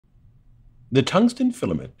The tungsten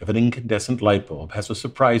filament of an incandescent light bulb has a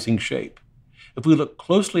surprising shape. If we look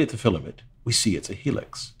closely at the filament, we see it's a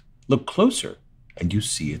helix. Look closer, and you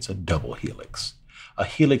see it's a double helix. A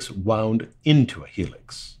helix wound into a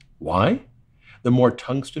helix. Why? The more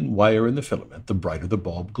tungsten wire in the filament, the brighter the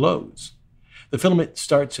bulb glows. The filament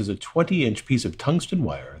starts as a 20-inch piece of tungsten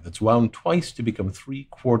wire that's wound twice to become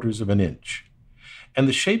 3/4 of an inch. And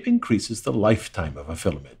the shape increases the lifetime of a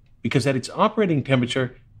filament, because at its operating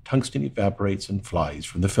temperature, tungsten evaporates and flies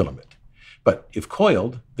from the filament. But if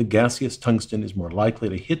coiled, the gaseous tungsten is more likely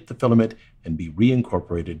to hit the filament and be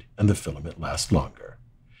reincorporated, and the filament lasts longer.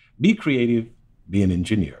 Be creative, be an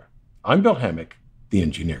engineer. I'm Bill Hammack, the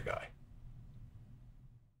Engineer Guy.